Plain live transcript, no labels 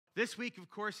This week, of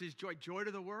course, is joy, joy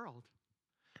to the world,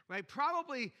 right?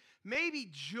 Probably, maybe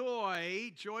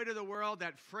joy to the world,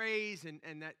 that phrase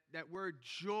and that word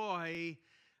joy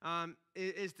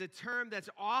is the term that's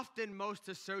often most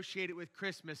associated with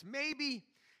Christmas. Maybe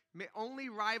only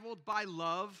rivaled by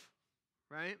love,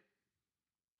 right?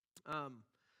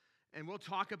 And we'll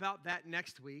talk about that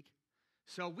next week.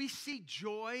 So we see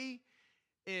joy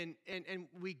and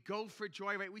we go for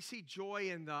joy, right? We see joy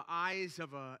in the eyes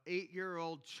of an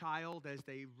 8-year-old child as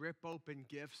they rip open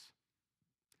gifts.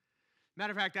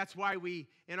 Matter of fact, that's why we,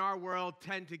 in our world,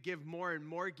 tend to give more and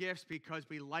more gifts, because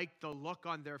we like the look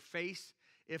on their face,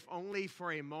 if only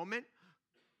for a moment,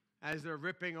 as they're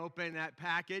ripping open that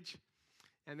package.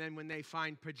 And then when they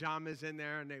find pajamas in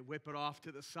there and they whip it off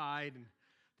to the side, and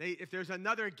if there's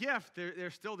another gift,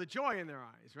 there's still the joy in their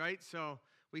eyes, right? So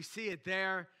we see it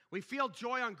there. We feel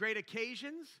joy on great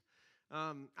occasions.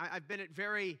 I've been at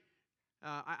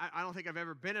I don't think I've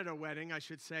ever been at a wedding, I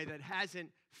should say, that hasn't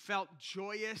felt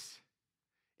joyous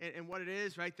in what it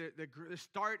is, right? The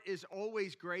start is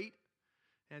always great.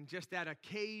 And just that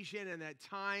occasion and that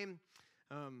time,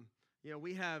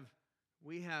 we have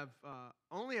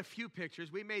only a few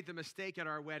pictures. We made the mistake at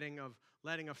our wedding of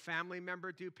letting a family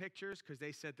member do pictures because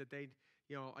they said that they'd,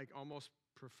 like almost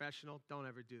professional. Don't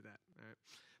ever do that. All right?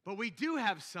 But we do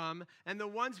have some, and the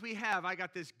ones we have, I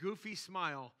got this goofy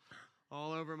smile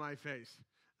all over my face.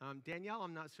 Danielle,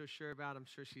 I'm not so sure about. I'm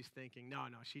sure she's thinking, no,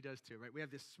 she does too, right? We have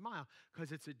this smile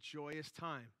because it's a joyous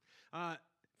time.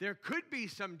 There could be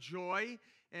some joy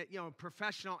at,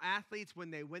 professional athletes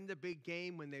when they win the big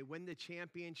game, when they win the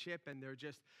championship, and they're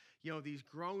just, these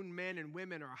grown men and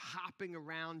women are hopping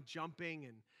around, jumping,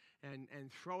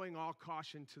 and throwing all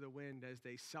caution to the wind as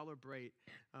they celebrate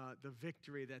the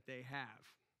victory that they have.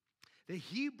 The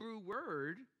Hebrew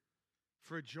word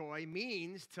for joy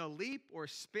means to leap or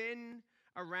spin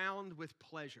around with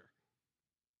pleasure.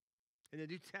 In the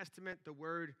New Testament, the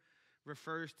word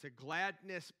refers to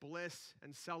gladness, bliss,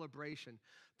 and celebration.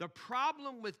 The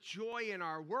problem with joy in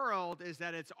our world is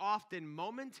that it's often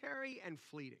momentary and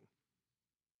fleeting.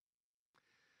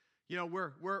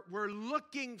 We're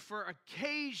looking for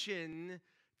occasion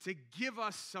to give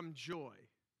us some joy,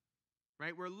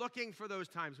 right? We're looking for those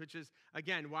times, which is,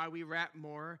 again, why we wrap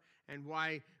more and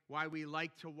why we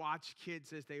like to watch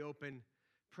kids as they open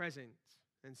presents.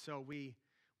 And so we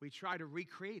try to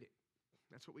recreate it.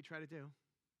 That's what we try to do.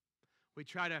 We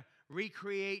try to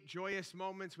recreate joyous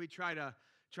moments. We try to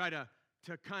kind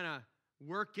of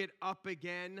work it up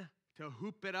again, to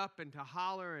hoop it up and to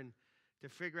holler and to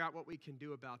figure out what we can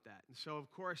do about that. And so,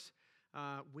 of course,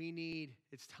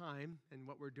 it's time, and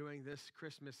what we're doing this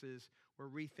Christmas is we're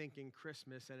rethinking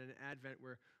Christmas, and in Advent,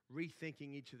 we're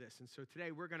rethinking each of this. And so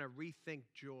today, we're going to rethink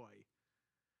joy,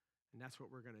 and that's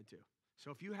what we're going to do. So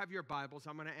if you have your Bibles,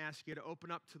 I'm going to ask you to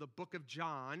open up to the book of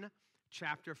John,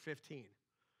 chapter 15.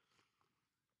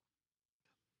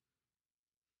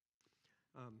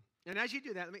 And as you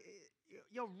do that,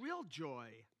 real joy,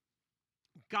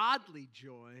 godly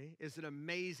joy, is an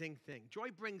amazing thing. Joy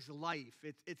brings life.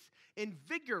 It's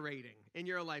invigorating in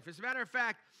your life. As a matter of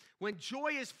fact, when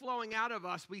joy is flowing out of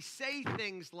us, we say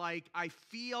things like, I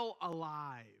feel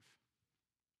alive.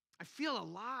 I feel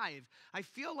alive. I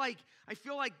feel like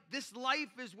this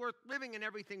life is worth living in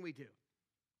everything we do.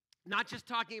 Not just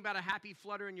talking about a happy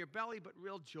flutter in your belly, but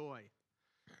real joy.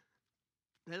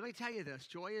 Now, let me tell you this.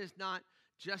 Joy is not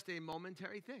just a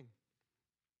momentary thing.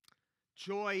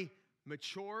 Joy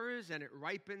matures and it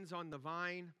ripens on the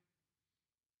vine,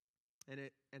 and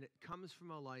it comes from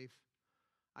a life,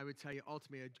 I would tell you,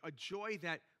 ultimately, a joy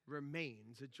that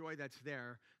remains, a joy that's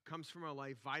there, comes from a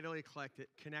life vitally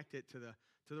connected to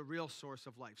the real source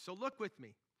of life. So look with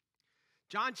me.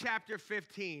 John chapter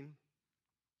 15,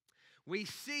 we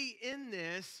see in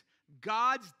this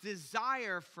God's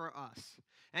desire for us.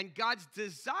 And God's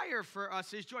desire for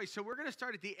us is joy. So we're going to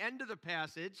start at the end of the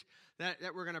passage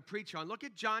that we're going to preach on. Look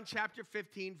at John chapter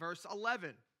 15, verse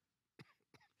 11.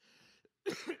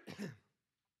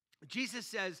 Jesus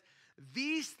says,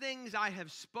 "These things I have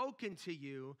spoken to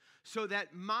you so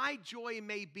that my joy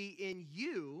may be in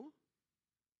you."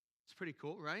 It's pretty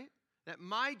cool, right? That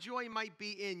my joy might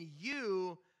be in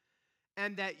you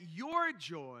and that your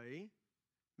joy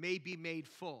may be made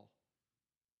full.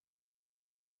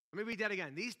 Let me read that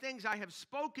again. These things I have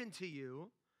spoken to you,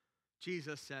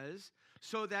 Jesus says,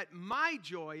 so that my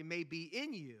joy may be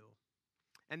in you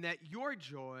and that your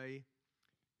joy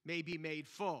may be made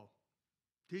full.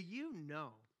 Do you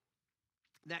know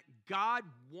that God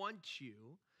wants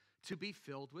you to be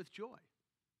filled with joy?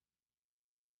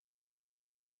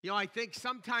 I think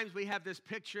sometimes we have this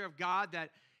picture of God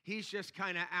that he's just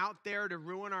kind of out there to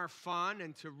ruin our fun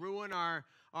and to ruin our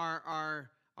our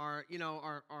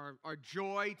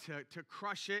joy to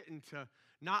crush it and to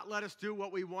not let us do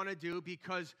what we want to do,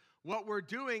 because what we're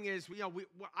doing is,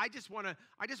 I just want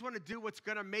to do what's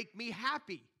going to make me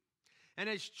happy. And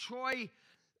as Troy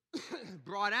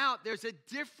brought out, there's a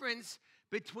difference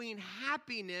between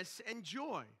happiness and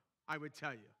joy, I would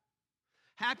tell you.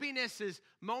 Happiness is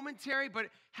momentary, but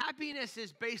happiness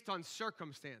is based on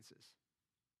circumstances.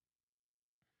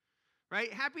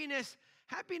 Right? Happiness,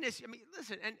 I mean,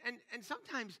 listen, and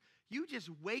sometimes you just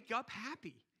wake up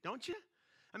happy, don't you?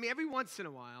 I mean, every once in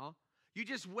a while, you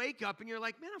just wake up and you're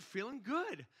like, man, I'm feeling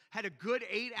good. Had a good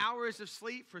 8 hours of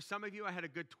sleep. For some of you, I had a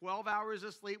good 12 hours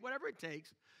of sleep, whatever it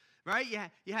takes. Right?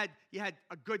 You had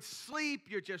a good sleep.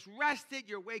 You're just rested.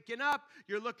 You're waking up.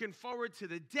 You're looking forward to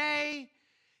the day.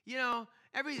 You know,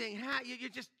 everything. You're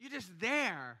just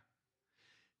there.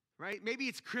 Right? Maybe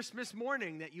it's Christmas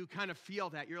morning that you kind of feel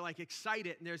that. You're like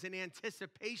excited and there's an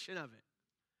anticipation of it.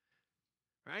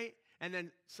 Right? And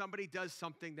then somebody does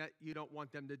something that you don't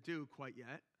want them to do quite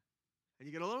yet. And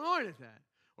you get a little annoyed at that.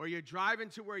 Or you're driving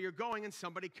to where you're going and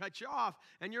somebody cuts you off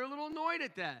and you're a little annoyed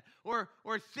at that. Or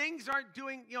things aren't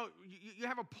doing, you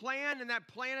have a plan and that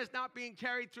plan is not being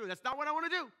carried through. That's not what I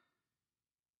want to do.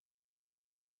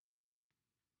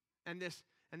 And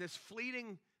this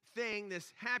fleeting thing,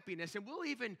 this happiness, and we'll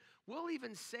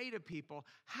even say to people,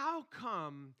 how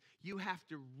come you have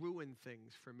to ruin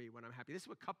things for me when I'm happy? This is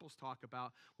what couples talk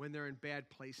about when they're in bad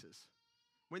places.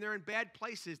 When they're in bad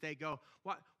places, they go,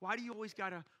 why do you always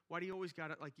gotta,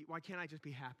 like, why can't I just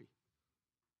be happy?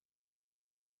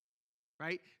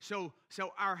 Right? So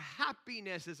our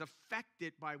happiness is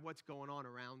affected by what's going on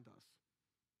around us,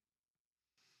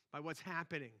 by what's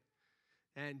happening,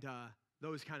 and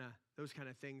those kind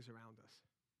of things around us.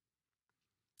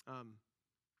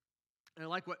 And I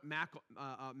like what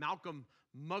Malcolm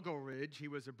Muggeridge, he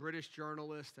was a British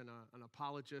journalist and an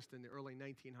apologist in the early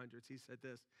 1900s. He said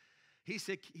this. He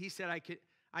said,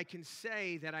 I can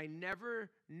say that I never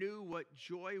knew what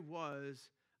joy was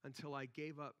until I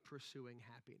gave up pursuing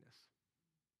happiness,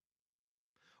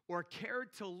 or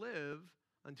cared to live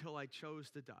until I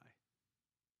chose to die.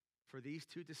 For these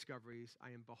two discoveries, I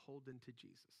am beholden to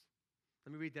Jesus.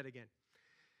 Let me read that again.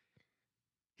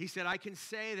 He said, I can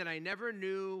say that I never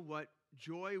knew what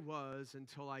joy was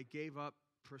until I gave up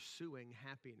pursuing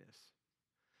happiness,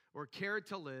 or cared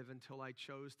to live until I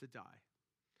chose to die.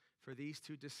 For these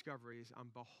two discoveries,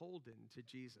 I'm beholden to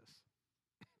Jesus.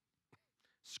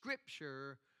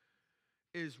 Scripture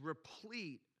is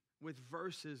replete with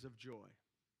verses of joy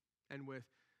and with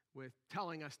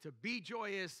telling us to be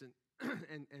joyous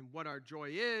and what our joy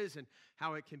is and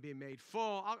how it can be made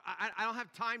full. I don't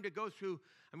have time to go through,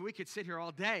 we could sit here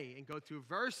all day and go through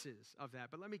verses of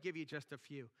that, but let me give you just a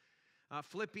few.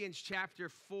 Philippians chapter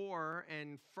 4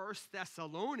 and 1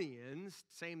 Thessalonians,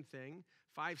 same thing,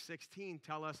 5:16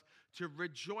 tell us to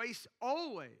rejoice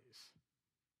always.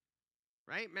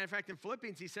 Right? Matter of fact, in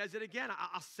Philippians, he says it again.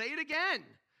 I'll say it again.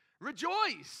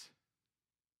 Rejoice.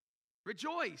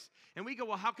 Rejoice. And we go,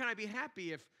 well, how can I be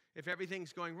happy if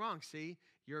everything's going wrong? See,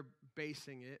 you're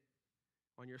basing it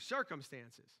on your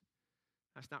circumstances.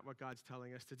 That's not what God's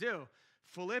telling us to do.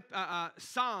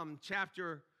 Psalm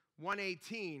chapter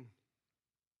 118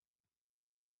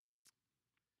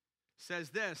 says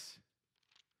this.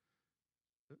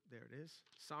 There it is.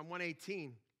 Psalm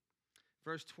 118,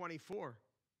 verse 24.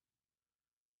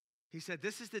 He said,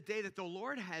 this is the day that the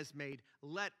Lord has made.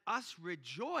 Let us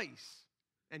rejoice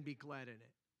and be glad in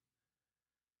it.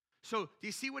 So do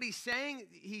you see what he's saying?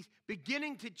 He's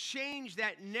beginning to change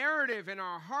that narrative in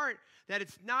our heart, that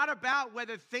it's not about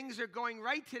whether things are going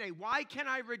right today. Why can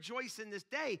I rejoice in this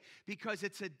day? Because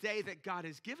it's a day that God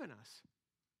has given us.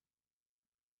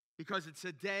 Because it's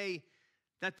a day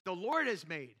that the Lord has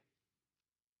made.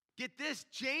 Get this,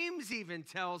 James even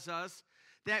tells us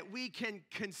that we can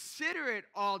consider it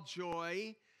all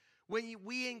joy when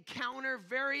we encounter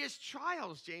various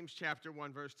trials, James chapter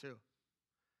 1, verse 2.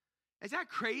 Is that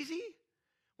crazy?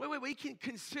 Wait, we can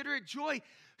consider it joy.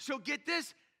 So get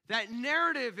this, that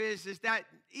narrative is that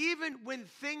even when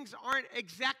things aren't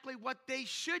exactly what they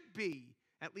should be,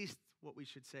 at least what we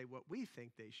should say, what we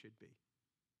think they should be,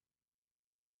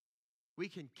 we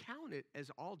can count it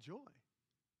as all joy.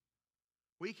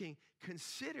 We can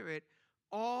consider it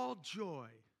all joy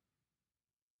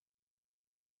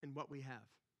in what we have.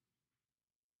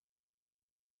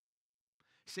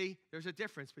 See, there's a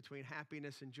difference between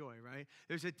happiness and joy, right?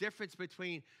 There's a difference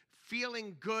between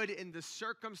feeling good in the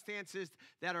circumstances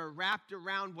that are wrapped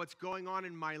around what's going on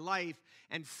in my life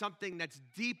and something that's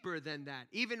deeper than that.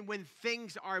 Even when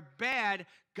things are bad,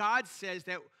 God says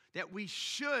that we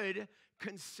should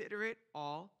consider it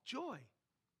all joy.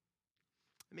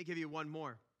 Let me give you one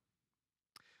more.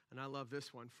 And I love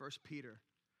this one. 1 Peter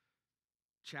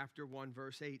chapter 1,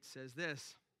 verse 8 says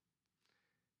this.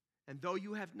 And though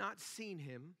you have not seen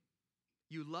him,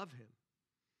 you love him.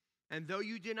 And though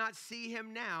you do not see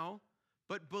him now,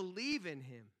 but believe in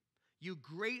him, you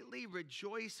greatly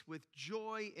rejoice with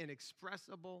joy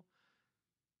inexpressible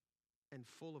and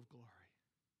full of glory.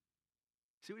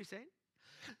 See what he's saying?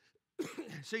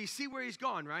 So you see where he's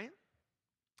gone, right?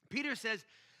 Peter says,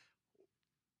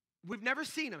 we've never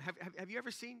seen him. Have you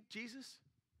ever seen Jesus?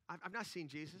 I've not seen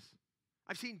Jesus.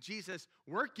 I've seen Jesus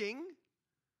working,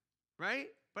 right?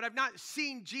 But I've not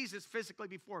seen Jesus physically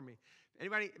before me.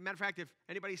 Anybody, matter of fact, if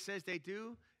anybody says they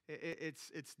do,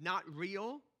 it's not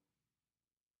real,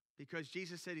 because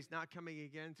Jesus said he's not coming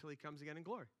again until he comes again in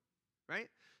glory, right?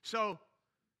 So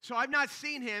I've not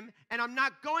seen him, and I'm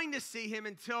not going to see him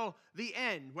until the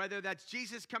end, whether that's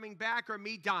Jesus coming back or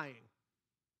me dying.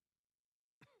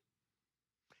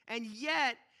 And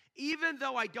yet, even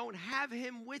though I don't have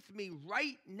him with me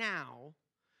right now,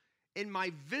 in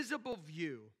my visible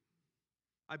view,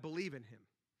 I believe in him.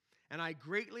 And I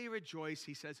greatly rejoice,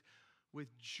 he says, with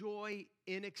joy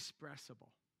inexpressible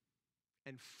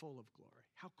and full of glory.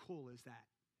 How cool is that?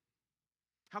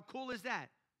 How cool is that?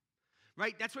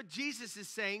 Right? That's what Jesus is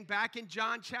saying back in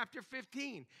John chapter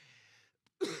 15.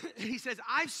 He says,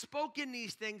 I've spoken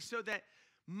these things so that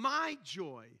my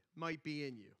joy might be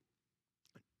in you.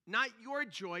 Not your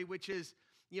joy, which is,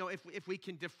 if we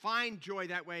can define joy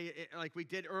that way, like we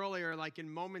did earlier, like in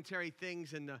momentary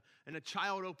things, in a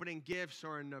child opening gifts,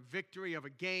 or in the victory of a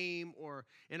game, or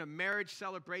in a marriage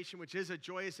celebration, which is a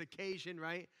joyous occasion,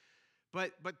 right?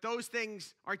 But those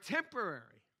things are temporary,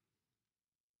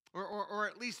 or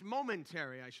at least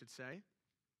momentary, I should say.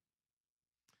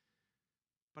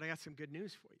 But I got some good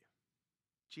news for you.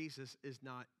 Jesus is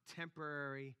not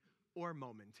temporary or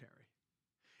momentary.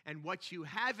 And what you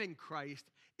have in Christ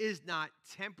is not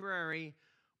temporary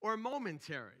or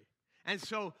momentary. And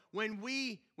so when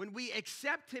we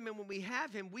accept him and when we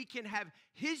have him, we can have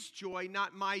his joy,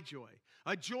 not my joy.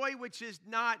 A joy which is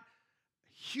not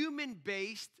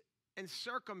human-based and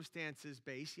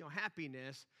circumstances-based,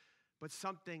 happiness, but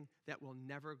something that will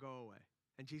never go away.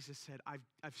 And Jesus said,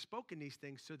 I've spoken these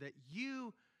things so that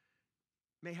you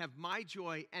may have my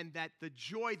joy, and that the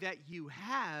joy that you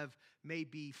have may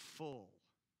be full,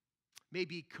 may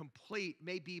be complete,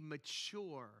 may be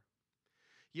mature.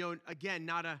 Again,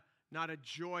 not a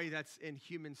joy that's in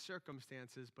human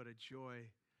circumstances, but a joy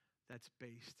that's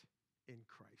based in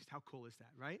Christ. How cool is that,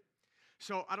 right?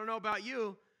 So I don't know about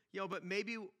you, but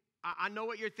maybe I know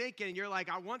what you're thinking, and you're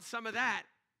like, I want some of that.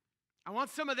 I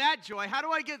want some of that joy. How do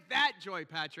I get that joy,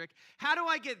 Patrick? How do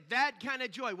I get that kind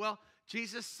of joy? Well,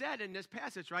 Jesus said in this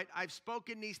passage, right, I've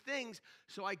spoken these things,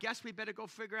 so I guess we better go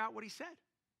figure out what he said.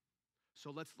 So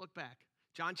let's look back.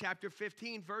 John chapter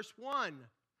 15, verse 1.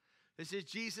 This is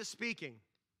Jesus speaking.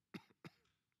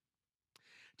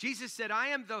 Jesus said, I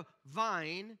am the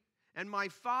vine, and my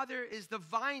Father is the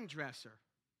vine dresser.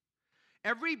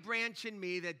 Every branch in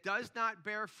me that does not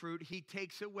bear fruit, he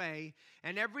takes away,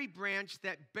 and every branch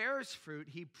that bears fruit,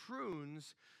 he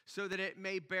prunes so that it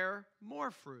may bear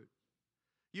more fruit.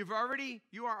 You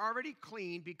are already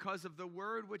clean because of the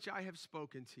word which I have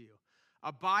spoken to you.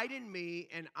 Abide in me,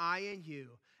 and I in you.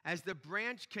 As the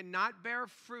branch cannot bear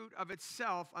fruit of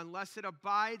itself unless it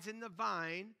abides in the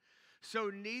vine,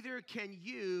 so neither can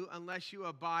you unless you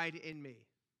abide in me.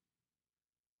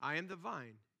 I am the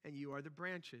vine, and you are the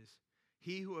branches.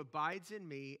 He who abides in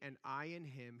me, and I in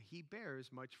him, he bears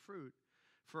much fruit.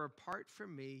 For apart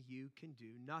from me, you can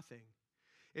do nothing.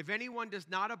 If anyone does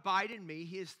not abide in me,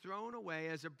 he is thrown away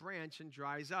as a branch and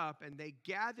dries up, and they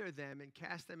gather them and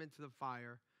cast them into the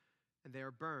fire, and they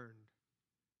are burned.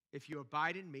 If you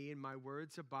abide in me, and my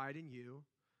words abide in you,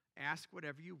 ask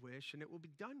whatever you wish, and it will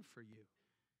be done for you.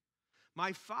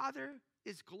 My Father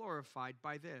is glorified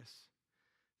by this,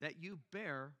 that you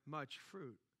bear much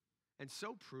fruit, and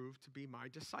so prove to be my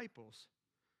disciples.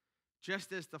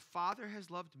 Just as the Father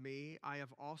has loved me, I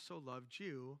have also loved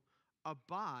you.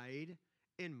 Abide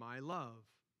in my love.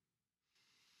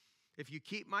 If you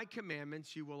keep my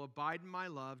commandments, you will abide in my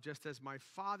love, just as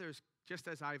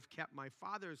I've kept my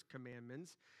Father's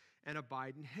commandments and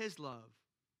abide in his love.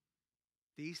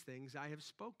 These things I have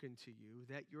spoken to you,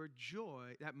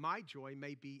 that my joy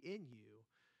may be in you,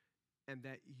 and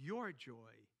that your joy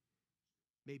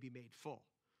may be made full.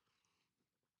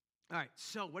 All right,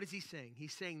 so what is he saying?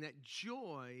 He's saying that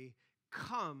joy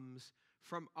comes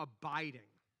from abiding.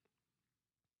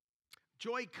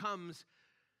 Joy comes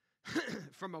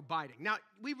from abiding. Now,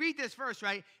 we read this verse,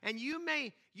 right? And you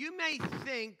may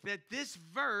think that this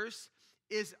verse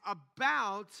is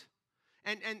about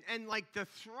And like the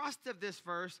thrust of this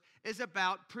verse is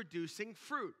about producing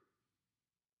fruit.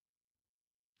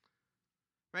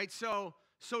 Right? So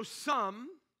some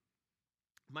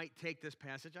might take this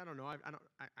passage. I don't know. I don't,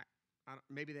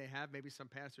 maybe they have. Maybe some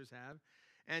pastors have.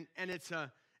 And it's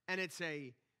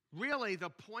a really the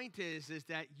point is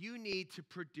that you need to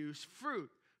produce fruit.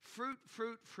 Fruit,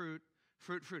 fruit, fruit,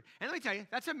 fruit, fruit. And let me tell you,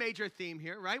 that's a major theme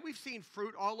here, right? We've seen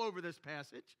fruit all over this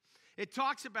passage. It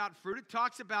talks about fruit. It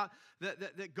talks about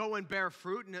the go and bear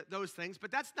fruit and those things.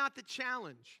 But that's not the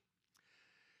challenge.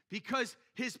 Because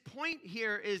his point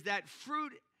here is that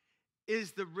fruit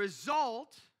is the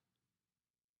result,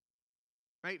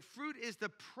 right? Fruit is the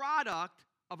product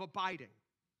of abiding.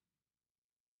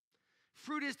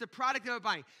 Fruit is the product of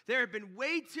abiding. There have been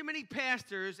way too many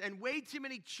pastors and way too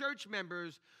many church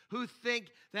members who think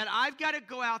that I've got to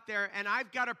go out there and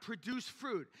I've got to produce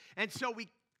fruit. And so we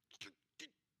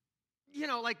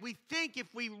think if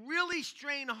we really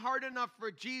strain hard enough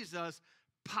for Jesus,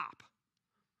 pop.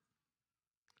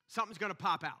 Something's going to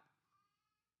pop out.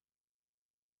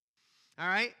 All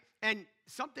right? And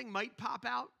something might pop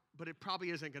out, but it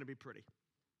probably isn't going to be pretty.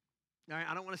 All right?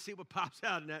 I don't want to see what pops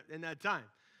out in that time.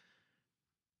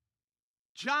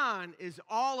 John is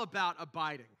all about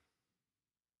abiding.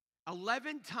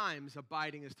 11 times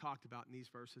abiding is talked about in these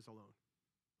verses alone.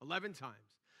 11 times.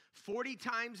 40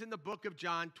 times in the book of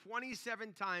John,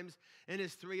 27 times in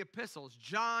his 3 epistles.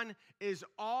 John is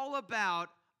all about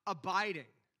abiding.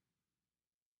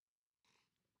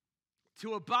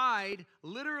 To abide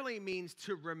literally means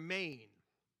to remain.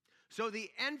 So the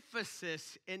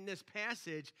emphasis in this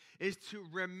passage is to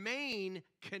remain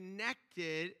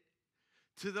connected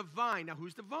to the vine. Now,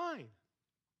 who's the vine?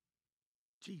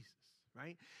 Jesus,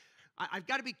 right? I've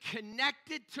got to be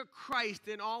connected to Christ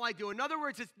in all I do. In other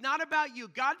words, it's not about you.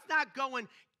 God's not going,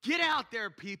 get out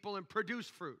there, people, and produce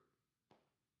fruit.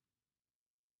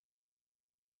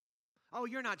 Oh,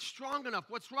 you're not strong enough.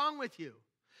 What's wrong with you?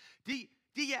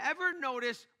 Do you ever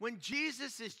notice when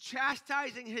Jesus is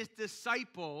chastising his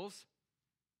disciples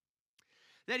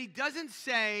that he doesn't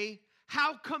say,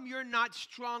 how come you're not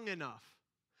strong enough?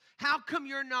 How come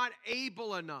you're not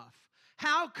able enough?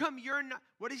 How come you're not,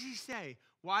 what does he say?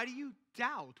 Why do you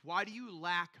doubt? Why do you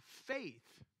lack faith?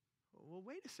 Well,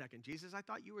 wait a second, Jesus, I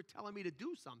thought you were telling me to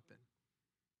do something.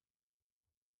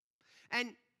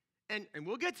 And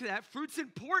we'll get to that. Fruit's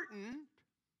important.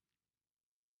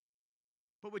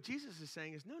 But what Jesus is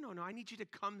saying is, no, I need you to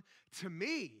come to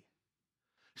me.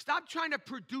 Stop trying to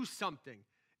produce something.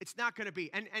 It's not going to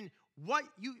be. And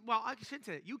I shouldn't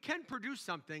say that. You can produce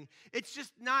something. It's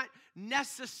just not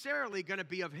necessarily going to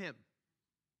be of him.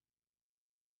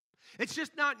 It's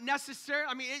just not necessary.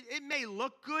 I mean, it may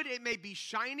look good. It may be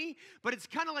shiny. But it's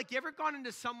kind of like, you ever gone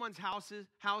into someone's house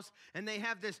and they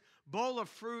have this bowl of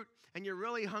fruit and you're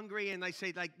really hungry and they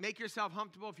say, like, make yourself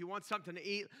comfortable. If you want something to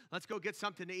eat, let's go get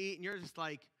something to eat. And you're just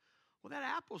like, well, that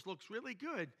apple looks really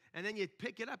good. And then you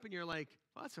pick it up and you're like,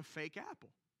 well, that's a fake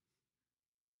apple.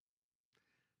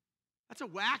 That's a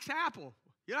wax apple.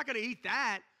 You're not going to eat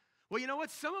that. Well, you know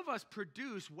what? Some of us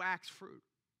produce wax fruit.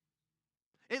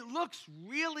 It looks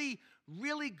really,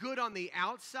 really good on the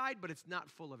outside, but it's not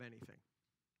full of anything.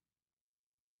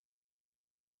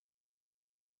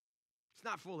 It's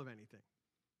not full of anything.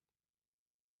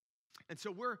 And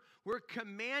so we're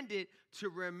commanded to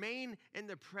remain in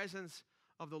the presence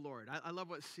of the Lord. I love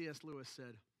what C.S. Lewis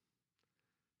said.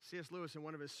 C.S. Lewis, in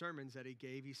one of his sermons that he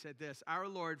gave, he said this: our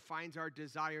Lord finds our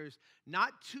desires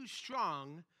not too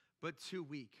strong, but too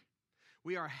weak.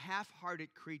 We are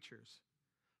half-hearted creatures,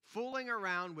 fooling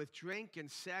around with drink and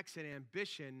sex and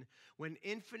ambition when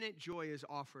infinite joy is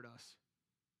offered us.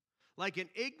 Like an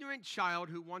ignorant child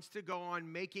who wants to go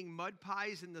on making mud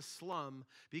pies in the slum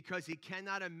because he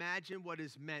cannot imagine what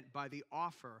is meant by the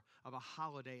offer of a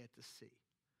holiday at the sea.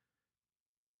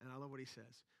 And I love what he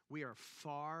says. We are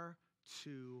far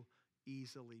too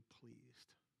easily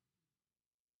pleased.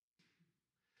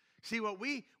 See, what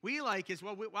we like is,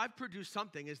 well, I've produced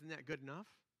something. Isn't that good enough?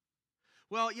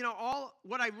 Well,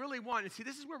 what I really want, and see,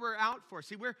 this is where we're out for.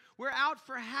 See, we're out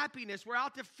for happiness. We're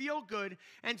out to feel good.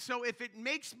 And so if it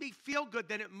makes me feel good,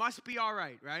 then it must be all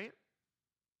right, right?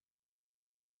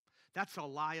 That's a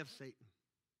lie of Satan.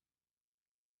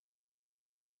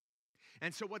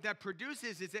 And so what that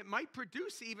produces is it might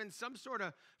produce even some sort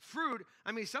of fruit.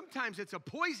 I mean, sometimes it's a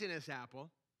poisonous apple,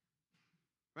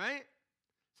 right?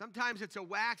 Sometimes it's a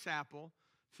wax apple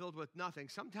filled with nothing.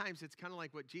 Sometimes it's kind of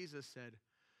like what Jesus said.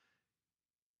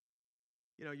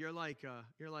 You're like a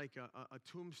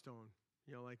tombstone,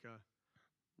 like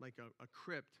a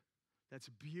crypt that's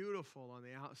beautiful on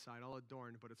the outside, all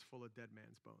adorned, but it's full of dead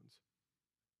man's bones.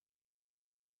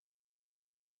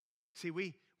 See,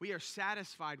 we are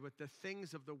satisfied with the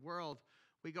things of the world.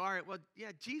 We go, all right, well,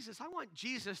 yeah, Jesus, I want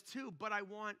Jesus too, but I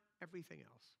want everything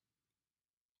else.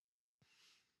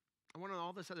 I want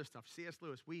all this other stuff. C.S.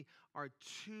 Lewis, we are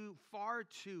far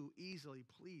too easily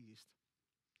pleased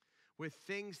with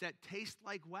things that taste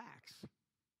like wax.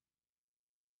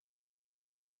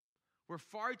 We're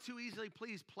far too easily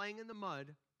pleased playing in the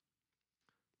mud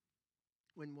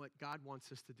when what God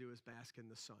wants us to do is bask in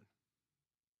the sun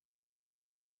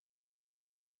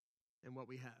and what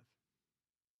we have.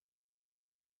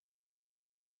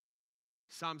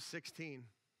 Psalm 16,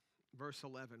 verse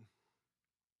 11.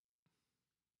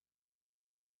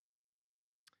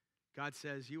 God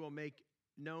says, you will make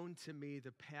known to me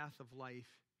the path of life,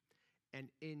 and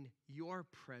in your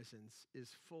presence is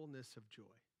fullness of joy.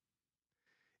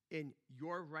 In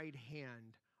your right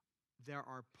hand, there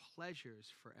are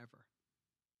pleasures forever.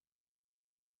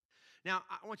 Now,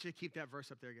 I want you to keep that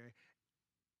verse up there, Gary.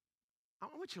 I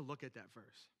want you to look at that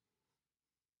verse.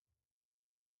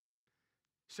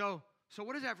 So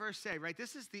what does that verse say, right?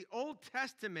 This is the Old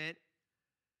Testament.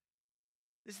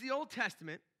 This is the Old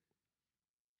Testament.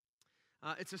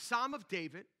 It's a Psalm of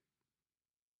David.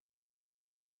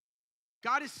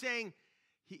 God is saying,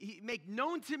 he make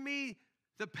known to me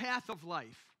the path of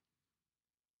life.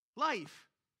 Life.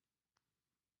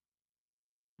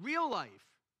 Real life.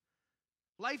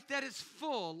 Life that is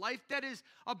full. Life that is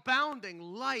abounding.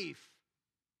 Life.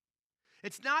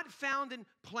 It's not found in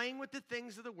playing with the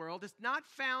things of the world. It's not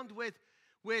found with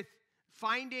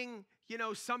finding,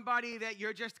 somebody that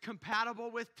you're just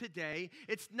compatible with today.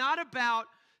 It's not about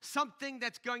something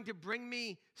that's going to bring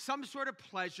me some sort of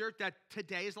pleasure that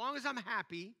today, as long as I'm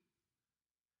happy,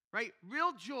 right?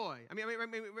 Real joy.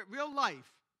 Real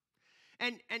life.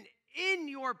 And in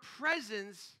your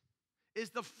presence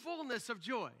is the fullness of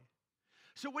joy.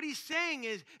 So what he's saying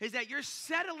is that you're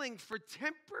settling for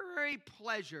temporary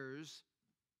pleasures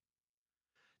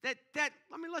that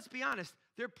let's be honest,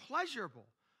 they're pleasurable.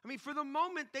 For the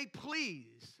moment they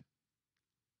please.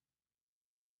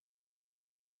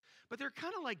 But they're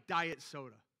kind of like diet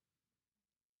soda.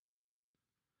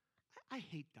 I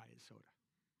hate diet soda.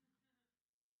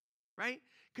 Right?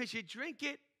 Because you drink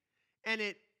it and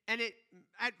it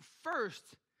at first,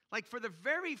 like for the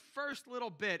very first little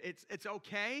bit, it's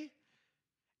okay.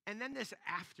 And then this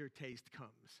aftertaste comes.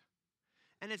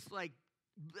 And it's like,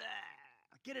 bleh,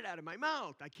 get it out of my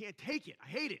mouth. I can't take it. I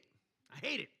hate it. I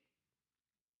hate it.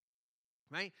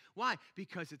 Right? Why?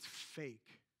 Because it's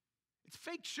fake. It's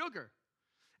fake sugar.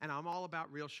 And I'm all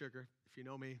about real sugar, if you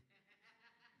know me.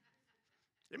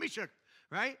 Give me sugar,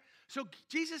 right? So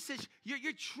Jesus says, you're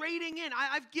trading in.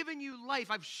 I've given you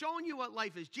life. I've shown you what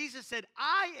life is. Jesus said,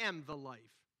 I am the life,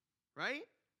 right?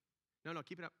 No,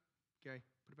 keep it up, Gary.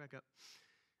 Put it back up.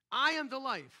 I am the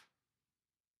life.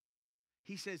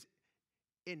 He says,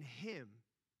 in him,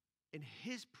 in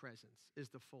his presence is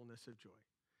the fullness of joy.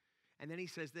 And then he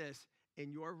says this,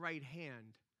 in your right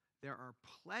hand, there are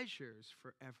pleasures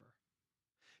forever.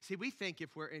 See, we think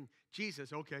if we're in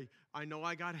Jesus, okay, I know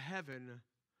I got heaven,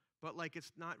 but like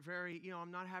it's not very,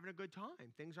 I'm not having a good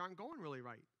time. Things aren't going really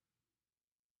right.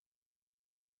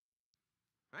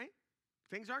 Right?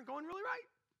 Things aren't going really right.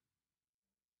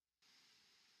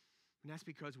 And that's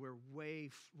because we're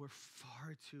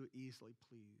far too easily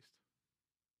pleased.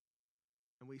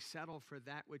 And we settle for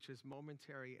that which is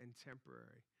momentary and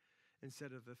temporary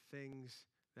instead of the things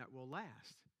that will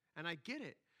last. And I get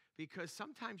it, because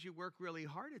sometimes you work really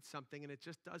hard at something and it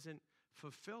just doesn't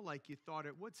fulfill like you thought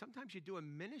it would. Sometimes you do a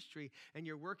ministry and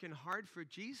you're working hard for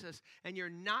Jesus and you're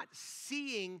not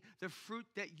seeing the fruit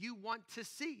that you want to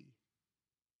see.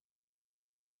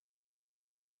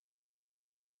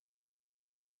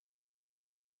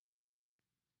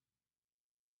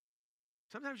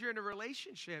 Sometimes you're in a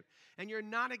relationship and you're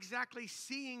not exactly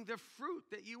seeing the fruit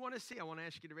that you want to see. I want to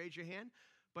ask you to raise your hand,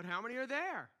 but how many are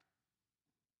there?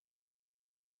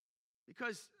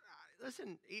 Because,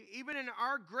 listen, even in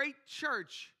our great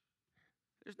church,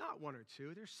 there's not one or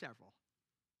two, there's several.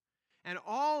 And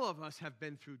all of us have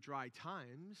been through dry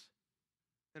times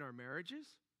in our marriages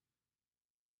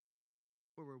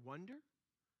where we wonder.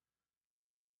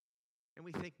 And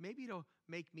we think, maybe it'll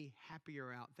make me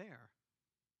happier out there.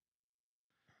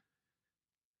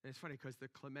 And it's funny because the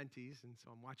Clementis, and so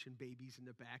I'm watching babies in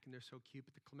the back, and they're so cute,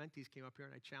 but the Clementis came up here,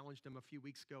 and I challenged them a few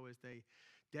weeks ago as they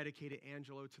dedicated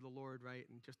Angelo to the Lord, right?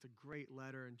 And just a great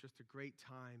letter and just a great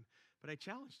time. But I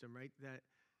challenged them, right,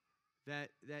 that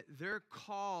they're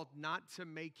called not to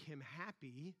make him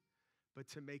happy, but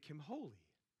to make him holy.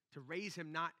 To raise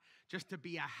him not just to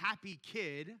be a happy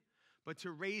kid, but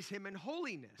to raise him in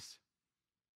holiness.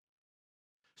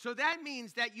 So that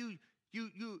means that you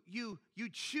You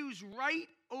choose right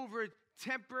over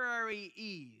temporary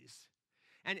ease.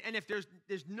 And if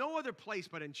there's no other place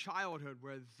but in childhood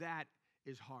where that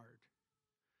is hard,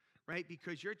 right?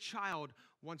 Because your child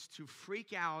wants to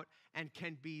freak out and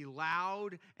can be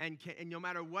loud, and no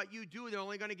matter what you do, they're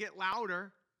only going to get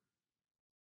louder.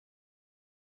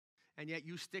 And yet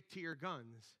you stick to your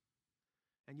guns,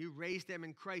 and you raise them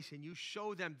in Christ, and you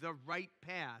show them the right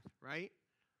path, right?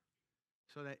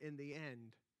 So that in the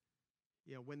end,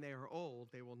 when they are old,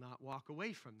 they will not walk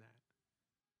away from that.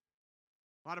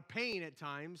 A lot of pain at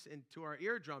times, and to our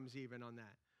eardrums even on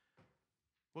that.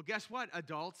 Well, guess what,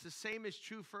 adults? The same is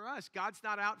true for us. God's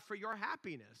not out for your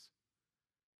happiness.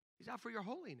 He's out for your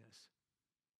holiness.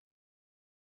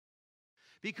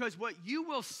 Because what you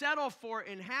will settle for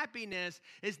in happiness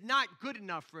is not good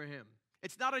enough for him.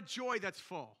 It's not a joy that's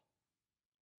full,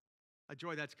 a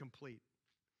joy that's complete.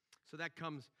 So that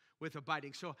comes with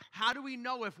abiding. So how do we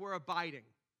know if we're abiding?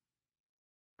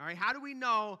 All right, how do we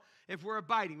know if we're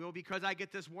abiding? Well, because I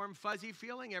get this warm, fuzzy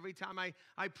feeling every time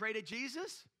I pray to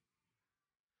Jesus.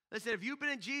 Listen, if you've been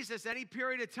in Jesus any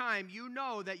period of time, you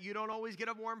know that you don't always get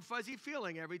a warm, fuzzy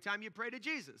feeling every time you pray to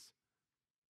Jesus.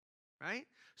 Right?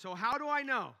 So how do I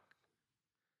know?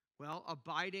 Well,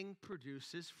 abiding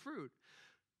produces fruit.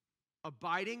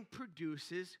 Abiding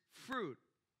produces fruit.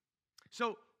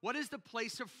 So what is the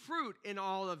place of fruit in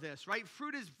all of this, right?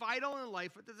 Fruit is vital in the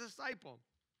life of the disciple.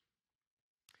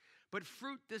 But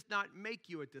fruit does not make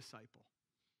you a disciple.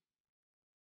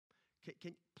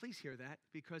 Can please hear that?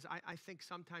 Because I think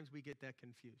sometimes we get that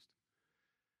confused.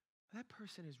 That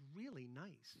person is really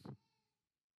nice.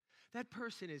 That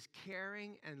person is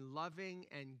caring and loving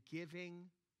and giving.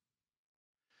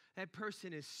 That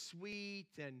person is sweet,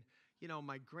 and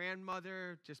my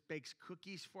grandmother just bakes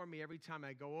cookies for me every time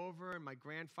I go over, and my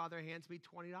grandfather hands me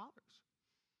 $20.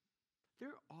 They're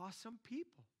awesome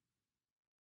people.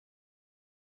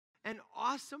 And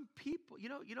awesome people,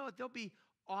 there'll be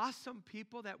awesome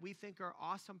people that we think are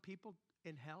awesome people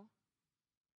in hell.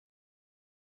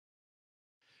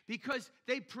 Because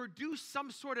they produce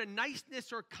some sort of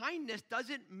niceness or kindness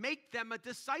doesn't make them a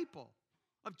disciple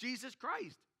of Jesus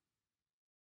Christ.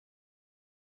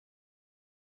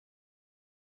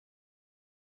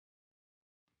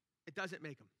 It doesn't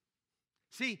make them.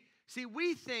 See,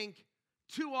 we think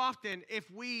too often if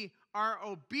we are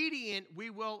obedient, we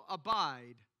will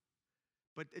abide.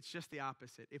 But it's just the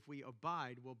opposite. If we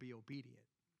abide, we'll be obedient.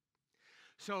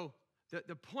 So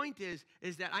the point is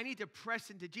that I need to press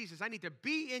into Jesus. I need to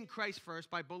be in Christ first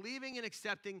by believing and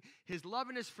accepting his love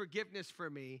and his forgiveness for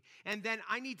me. And then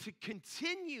I need to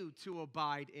continue to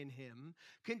abide in him,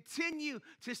 continue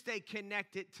to stay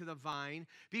connected to the vine,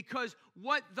 because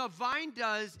what the vine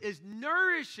does is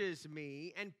nourishes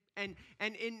me and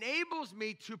enables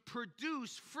me to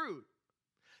produce fruit.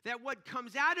 That what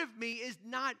comes out of me is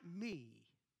not me,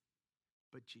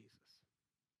 but Jesus.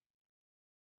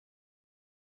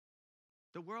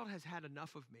 The world has had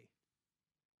enough of me.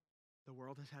 The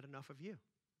world has had enough of you.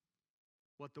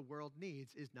 What the world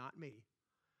needs is not me,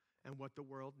 and what the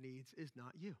world needs is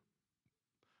not you.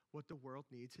 What the world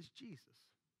needs is Jesus.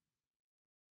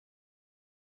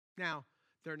 Now,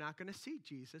 they're not going to see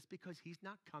Jesus because he's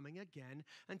not coming again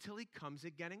until he comes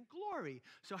again in glory.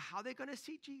 So how are they going to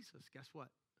see Jesus? Guess what?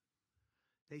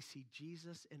 They see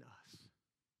Jesus in us.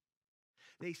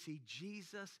 They see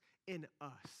Jesus in us.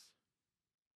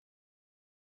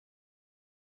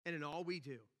 And in all we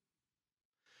do.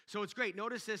 So it's great.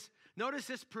 Notice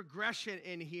this progression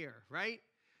in here, right?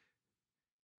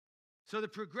 So the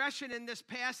progression in this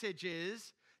passage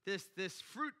is this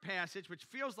fruit passage, which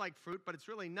feels like fruit, but it's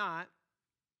really not.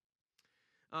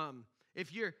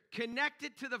 If you're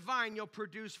connected to the vine, you'll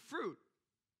produce fruit,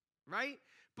 right?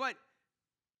 But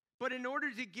in order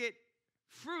to get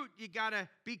fruit, you got to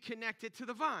be connected to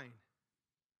the vine.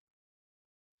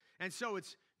 And so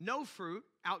it's no fruit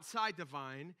outside the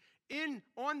vine.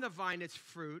 On the vine, it's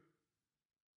fruit.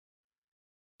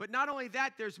 But not only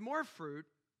that, there's more fruit.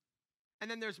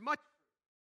 And then there's much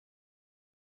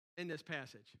in this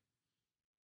passage.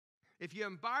 If you're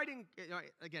abiding,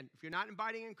 again, if you're not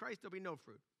abiding in Christ, there'll be no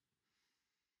fruit.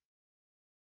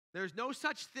 There's no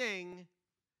such thing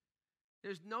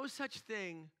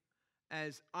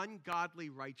as ungodly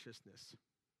righteousness.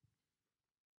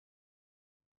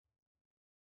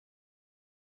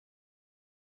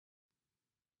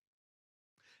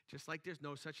 Just like there's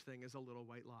no such thing as a little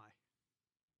white lie.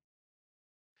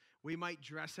 We might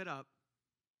dress it up,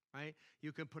 right?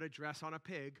 You can put a dress on a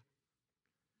pig,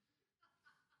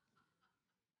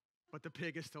 but the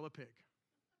pig is still a pig,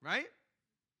 right?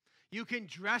 You can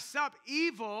dress up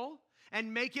evil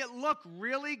and make it look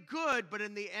really good, but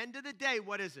in the end of the day,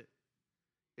 what is it?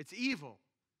 It's evil.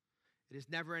 It is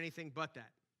never anything but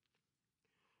that.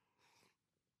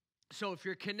 So if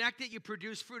you're connected, you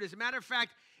produce fruit. As a matter of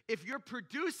fact, if you're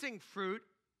producing fruit,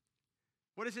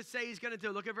 what does it say he's going to do?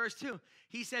 Look at verse 2.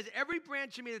 He says, every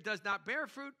branch in me that does not bear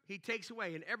fruit, he takes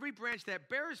away. And every branch that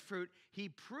bears fruit, he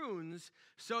prunes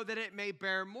so that it may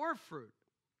bear more fruit.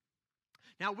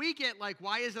 Now we get like,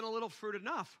 why isn't a little fruit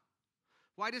enough?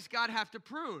 Why does God have to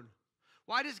prune?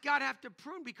 Why does God have to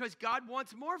prune? Because God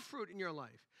wants more fruit in your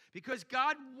life. Because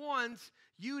God wants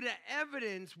you to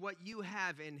evidence what you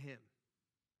have in him.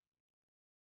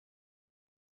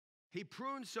 He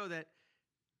prunes so that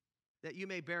you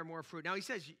may bear more fruit. Now he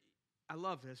says, I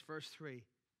love this, verse 3.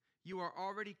 You are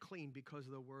already clean because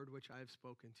of the word which I have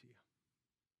spoken to you.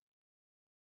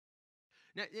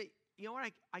 Now, you know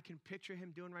what I can picture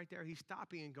him doing right there? He's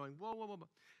stopping and going, whoa, whoa, whoa, whoa.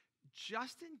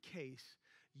 Just in case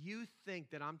you think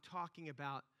that I'm talking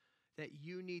about that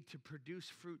you need to produce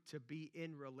fruit to be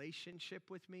in relationship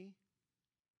with me,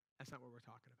 that's not what we're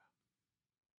talking about.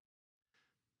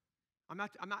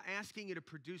 I'm not asking you to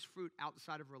produce fruit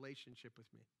outside of relationship with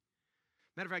me.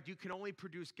 Matter of fact, you can only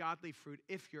produce godly fruit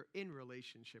if you're in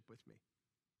relationship with me.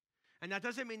 And that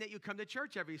doesn't mean that you come to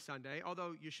church every Sunday,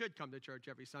 although you should come to church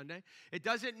every Sunday. It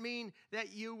doesn't mean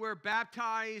that you were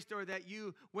baptized or that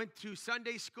you went to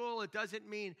Sunday school. It doesn't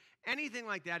mean anything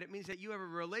like that. It means that you have a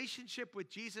relationship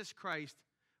with Jesus Christ,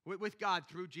 with God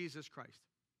through Jesus Christ.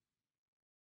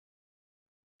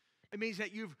 It means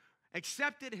that you've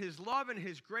accepted his love and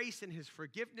his grace and his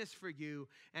forgiveness for you,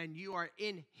 and you are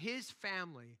in his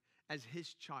family as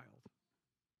his child.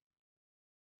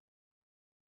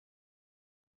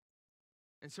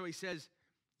 And so he says,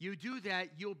 you do that,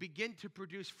 you'll begin to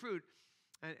produce fruit.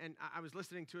 And I was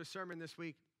listening to a sermon this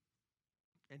week,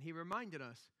 and he reminded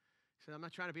us. He said, I'm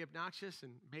not trying to be obnoxious,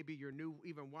 and maybe you're new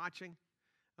even watching,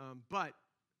 but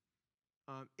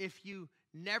if you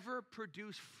never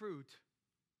produce fruit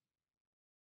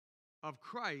of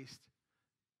Christ,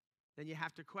 then you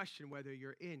have to question whether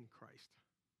you're in Christ.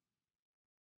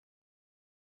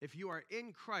 If you are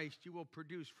in Christ, you will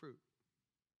produce fruit.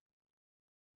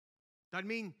 Doesn't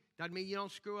mean you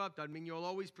don't screw up. Doesn't mean you'll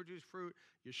always produce fruit.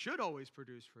 You should always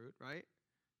produce fruit, right?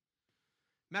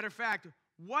 Matter of fact,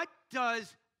 what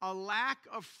does a lack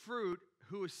of fruit,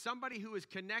 who is somebody who is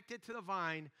connected to the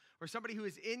vine or somebody who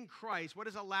is in Christ, what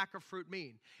does a lack of fruit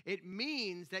mean? It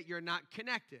means that you're not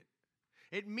connected.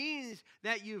 It means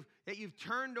that you've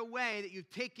turned away, that you've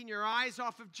taken your eyes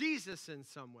off of Jesus in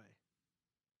some way.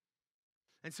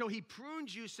 And so he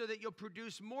prunes you so that you'll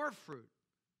produce more fruit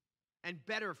and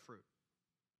better fruit.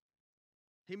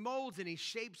 He molds and he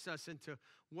shapes us into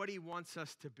what he wants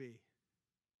us to be.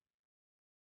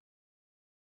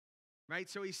 Right?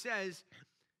 So he says,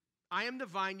 I am the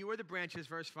vine, you are the branches,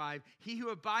 verse 5. He who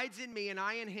abides in me and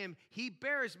I in him, he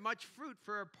bears much fruit.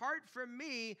 For apart from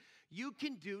me, you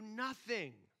can do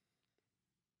nothing.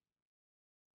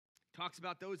 Talks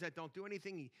about those that don't do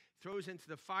anything. He throws into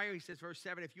the fire. He says, verse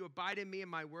 7, if you abide in me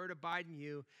and my word abide in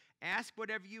you, ask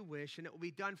whatever you wish and it will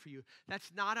be done for you.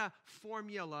 That's not a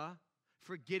formula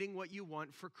for getting what you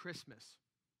want for Christmas.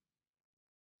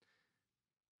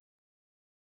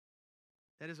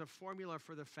 That is a formula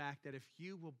for the fact that if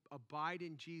you will abide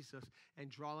in Jesus and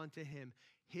draw unto him,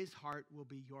 his heart will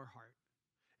be your heart.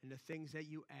 And the things that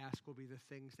you ask will be the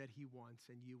things that he wants,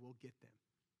 and you will get them.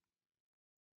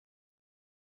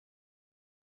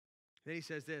 Then he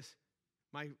says this,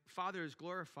 my Father is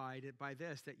glorified by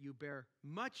this, that you bear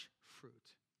much fruit,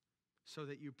 so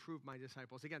that you prove my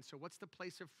disciples. Again, so what's the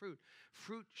place of fruit?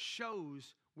 Fruit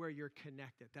shows where you're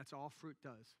connected. That's all fruit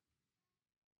does.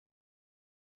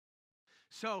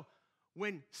 So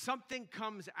when something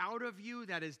comes out of you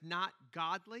that is not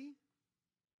godly,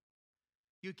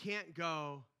 you can't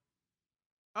go,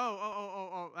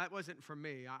 oh, that wasn't from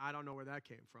me. I don't know where that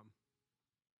came from.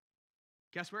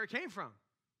 Guess where it came from?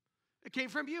 It came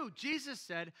from you. Jesus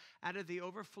said, out of the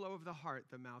overflow of the heart,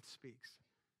 the mouth speaks.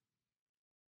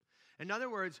 In other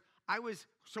words,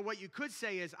 so what you could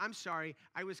say is, I'm sorry,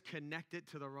 I was connected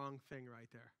to the wrong thing right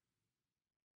there.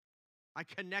 I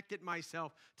connected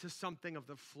myself to something of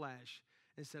the flesh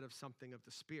instead of something of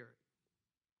the spirit.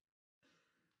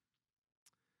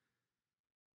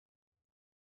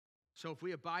 So if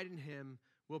we abide in him,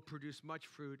 we'll produce much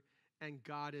fruit, and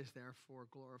God is therefore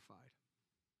glorified.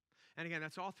 And again,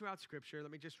 that's all throughout Scripture.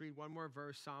 Let me just read one more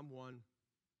verse, Psalm 1.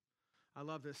 I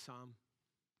love this psalm.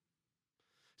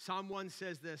 Psalm 1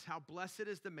 says this, how blessed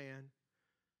is the man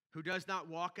who does not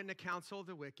walk in the counsel of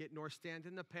the wicked, nor stand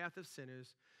in the path of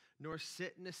sinners, nor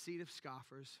sit in the seat of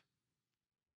scoffers.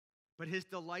 But his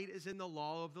delight is in the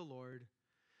law of the Lord,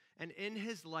 And in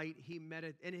his light,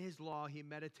 in his law, he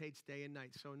meditates day and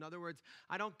night. So in other words,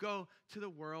 I don't go to the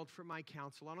world for my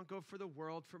counsel. I don't go for the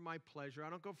world for my pleasure. I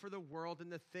don't go for the world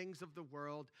and the things of the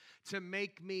world to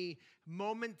make me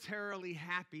momentarily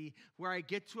happy, where I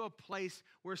get to a place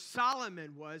where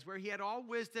Solomon was, where he had all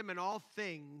wisdom and all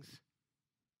things.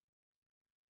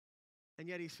 And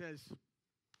yet he says,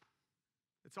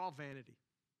 it's all vanity.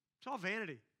 It's all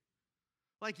vanity.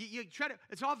 Like you try to,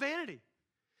 it's all vanity.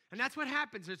 And that's what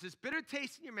happens. There's this bitter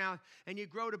taste in your mouth, and you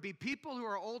grow to be people who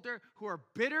are older, who are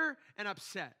bitter and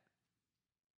upset.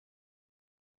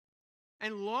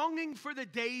 And longing for the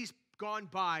days gone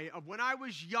by of when I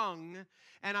was young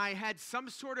and I had some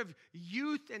sort of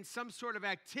youth and some sort of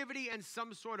activity and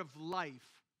some sort of life.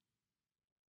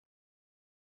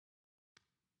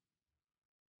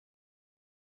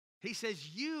 He says,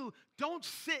 you don't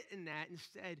sit in that.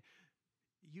 Instead,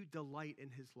 you delight in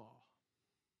his law.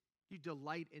 You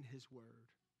delight in his word.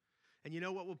 And you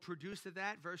know what will produce of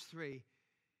that? Verse 3,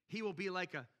 he will be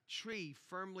like a tree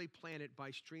firmly planted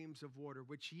by streams of water,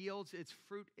 which yields its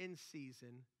fruit in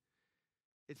season.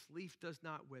 Its leaf does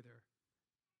not wither,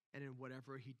 and in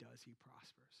whatever he does, he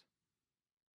prospers.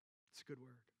 It's a good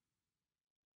word.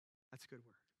 That's a good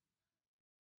word.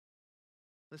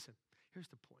 Listen, here's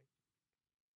the point.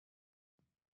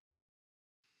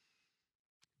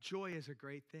 Joy is a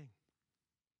great thing.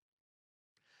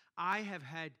 I have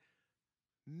had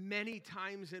many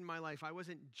times in my life, I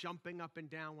wasn't jumping up and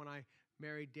down when I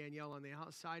married Danielle on the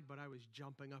outside, but I was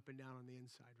jumping up and down on the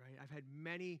inside, right? I've had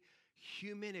many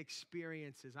human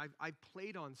experiences. I've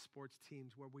played on sports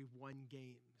teams where we've won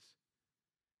games.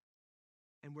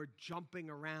 And we're jumping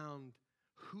around,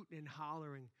 hooting and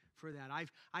hollering for that.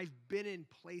 I've been in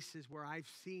places where I've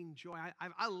seen joy.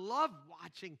 I love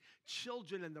watching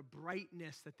children and the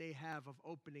brightness that they have of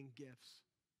opening gifts.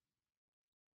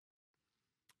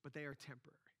 But they are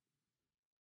temporary.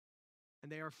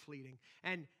 And they are fleeting.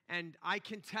 And I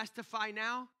can testify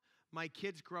now, my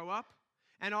kids grow up,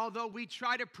 and although we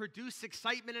try to produce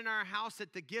excitement in our house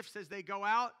at the gifts as they go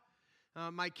out,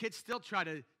 my kids still try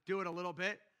to do it a little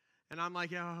bit. And I'm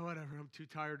like, yeah, whatever, I'm too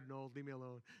tired and old, leave me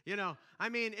alone. You know, I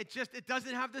mean, it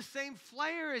doesn't have the same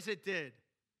flair as it did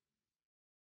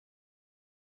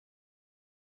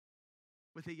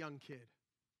with a young kid.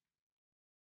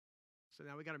 So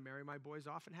now we got to marry my boys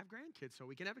off and have grandkids so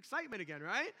we can have excitement again,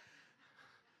 right?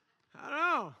 I don't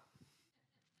know.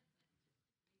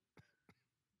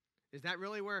 Is that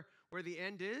really where the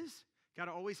end is? Got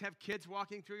to always have kids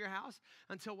walking through your house?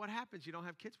 Until what happens? You don't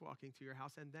have kids walking through your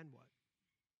house, and then what?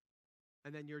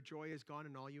 And then your joy is gone,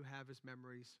 and all you have is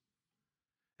memories.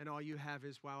 And all you have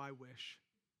is, wow, I wish.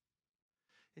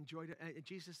 And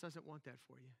Jesus doesn't want that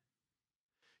for you.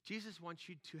 Jesus wants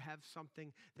you to have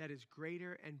something that is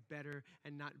greater and better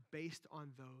and not based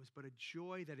on those, but a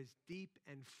joy that is deep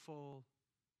and full,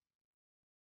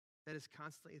 that is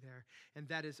constantly there, and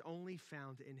that is only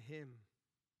found in him.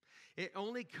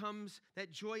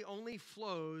 That joy only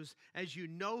flows as you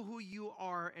know who you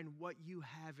are and what you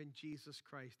have in Jesus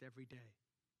Christ every day,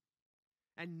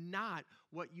 and not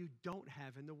what you don't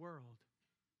have in the world.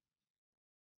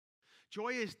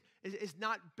 Joy is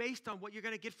not based on what you're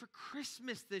going to get for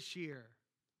Christmas this year.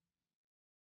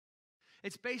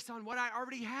 It's based on what I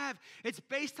already have. It's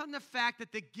based on the fact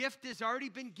that the gift has already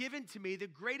been given to me, the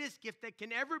greatest gift that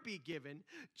can ever be given,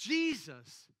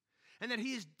 Jesus. And that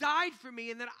he has died for me,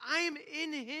 and that I am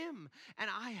in him, and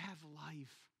I have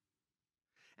life.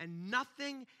 And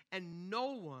nothing and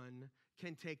no one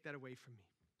can take that away from me.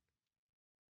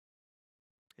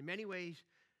 In many ways,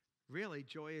 really,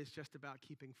 joy is just about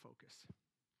keeping focus.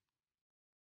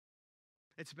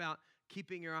 It's about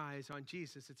keeping your eyes on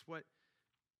Jesus. It's what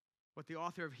the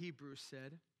author of Hebrews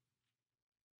said.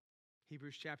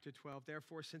 Hebrews chapter 12,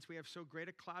 therefore, since we have so great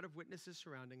a cloud of witnesses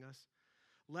surrounding us,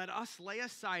 let us lay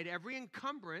aside every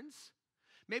encumbrance.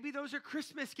 Maybe those are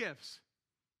Christmas gifts.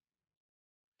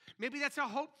 Maybe that's a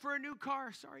hope for a new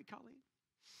car. Sorry, Colleen.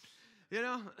 You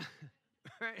know,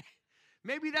 right?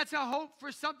 Maybe that's a hope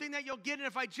for something that you'll get. And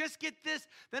if I just get this,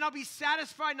 then I'll be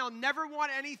satisfied and I'll never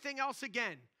want anything else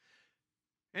again.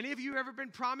 Any of you ever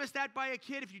been promised that by a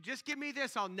kid? If you just give me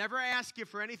this, I'll never ask you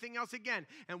for anything else again.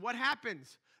 And what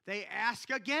happens? They ask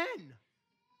again.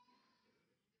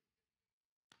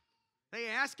 They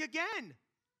ask again.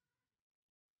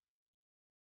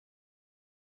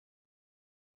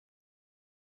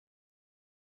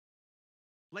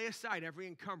 Lay aside every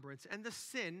encumbrance and the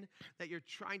sin that you're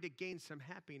trying to gain some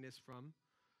happiness from,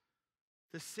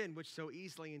 the sin which so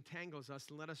easily entangles us,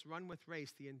 and let us run with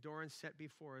race the endurance set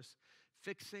before us,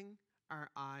 fixing our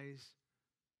eyes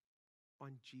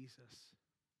on Jesus,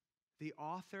 the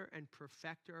author and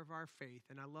perfecter of our faith,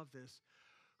 and I love this,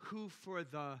 who for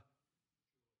the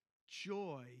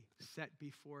joy set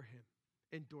before him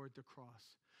endured the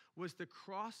cross. Was the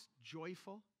cross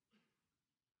joyful?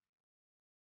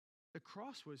 The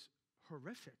cross was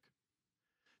horrific.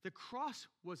 The cross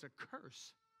was a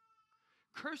curse.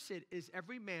 Cursed is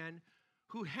every man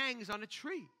who hangs on a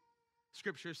tree,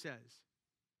 Scripture says.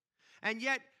 And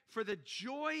yet, for the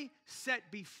joy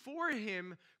set before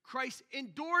him, Christ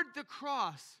endured the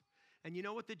cross. And you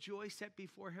know what the joy set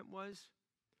before him was?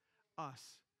 Us,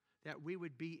 that we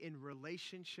would be in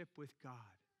relationship with God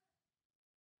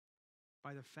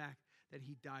by the fact that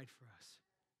he died for us.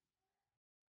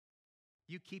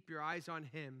 You keep your eyes on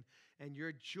him, and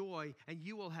your joy, and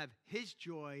you will have his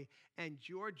joy, and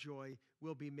your joy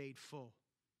will be made full.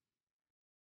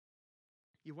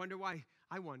 You wonder why?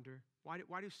 I wonder, why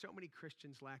do so many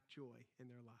Christians lack joy in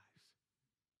their lives?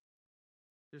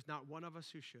 There's not one of us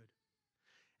who should.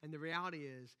 And the reality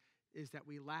is that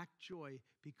we lack joy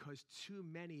because too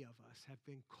many of us have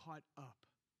been caught up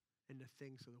in the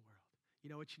things of the world. You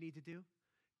know what you need to do?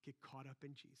 Get caught up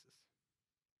in Jesus.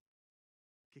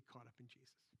 Get caught up in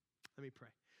Jesus. Let me pray.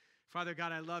 Father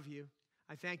God, I love you.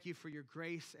 I thank you for your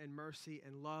grace and mercy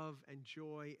and love and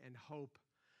joy and hope.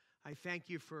 I thank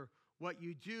you for what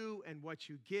you do and what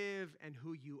you give and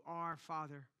who you are,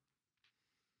 Father.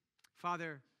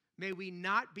 Father, may we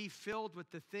not be filled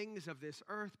with the things of this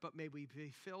earth, but may we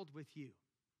be filled with you.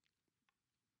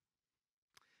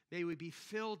 May we be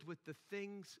filled with the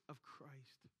things of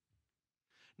Christ.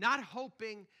 Not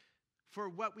hoping for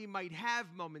what we might have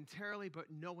momentarily, but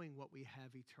knowing what we have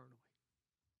eternally.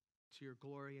 To your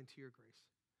glory and to your grace.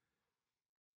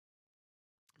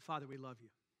 Father, we love you.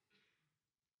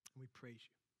 And we praise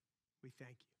you. We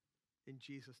thank you. In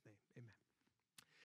Jesus' name, amen.